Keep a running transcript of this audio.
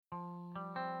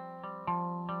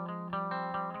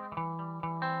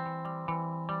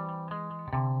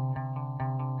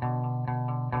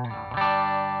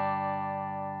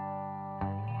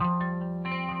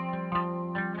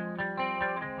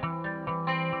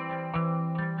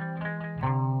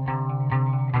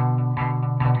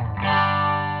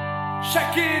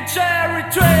Shaking cherry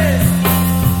twist.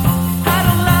 I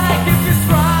don't like if it's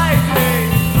Friday.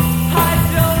 I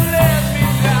don't let me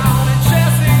down and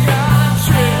chasing a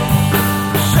trail.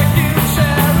 Shaking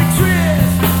cherry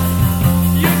twist.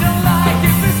 You don't like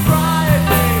if it's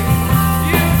Friday.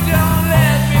 You don't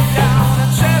let me down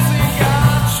and chasing a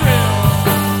trail.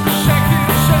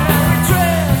 Shaking cherry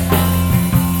twist.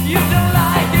 You don't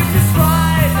like if it's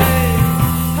Friday.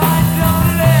 I don't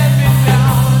let me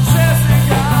down and chasing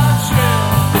a trail.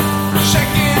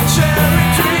 Shaking cherry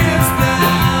twist now.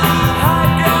 I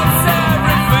got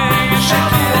everything.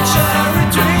 Shaking cherry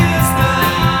twist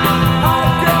now. I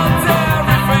got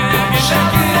everything.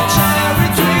 Shaking cherry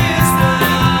twist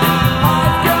now. I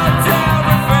got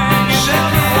everything.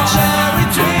 Shaking cherry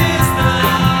twist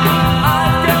now. I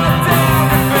got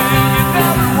everything and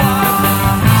everyone.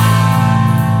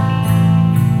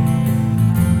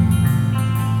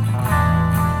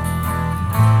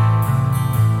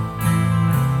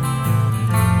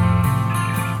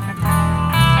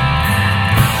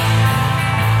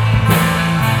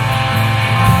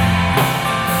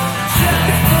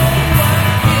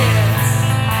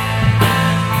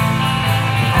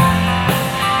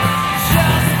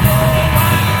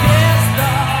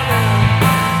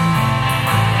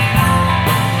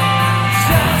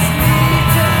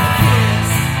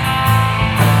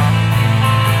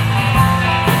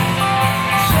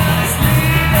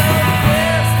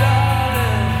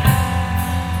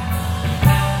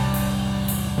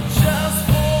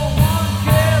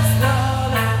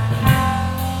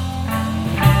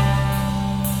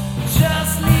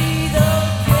 Just need